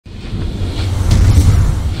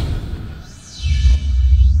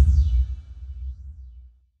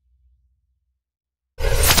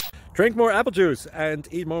Drink more apple juice and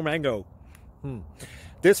eat more mango.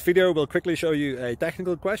 This video will quickly show you a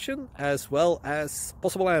technical question as well as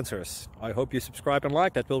possible answers. I hope you subscribe and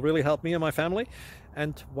like, that will really help me and my family.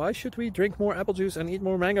 And why should we drink more apple juice and eat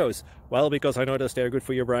more mangoes? Well, because I noticed they're good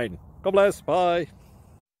for your brain. God bless, bye!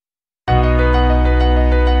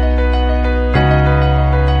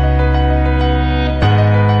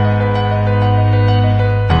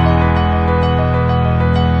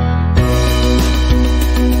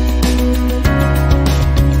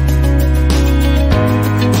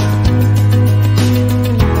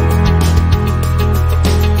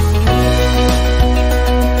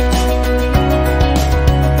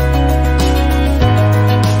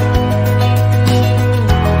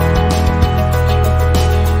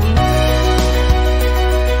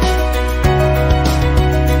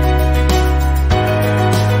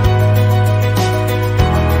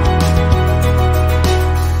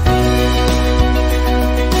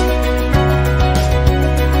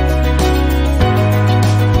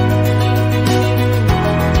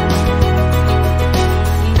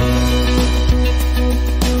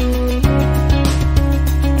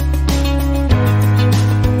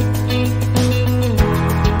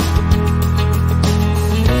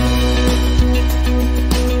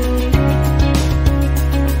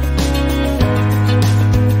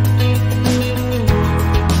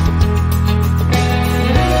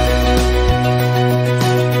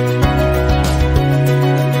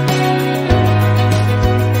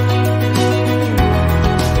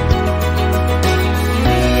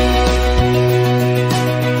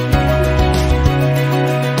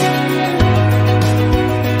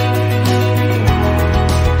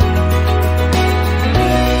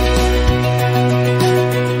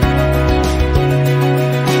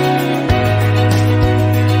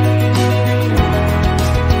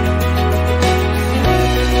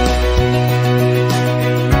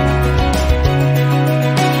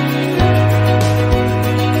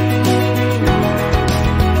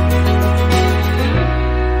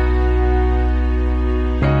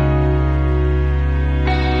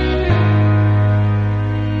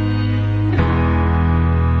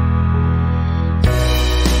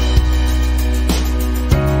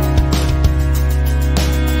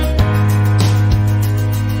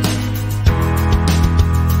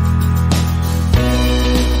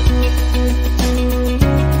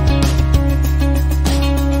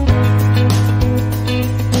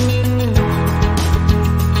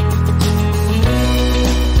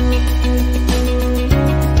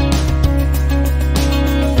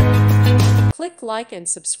 Click like and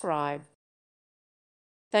subscribe.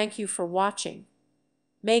 Thank you for watching.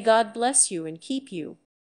 May God bless you and keep you.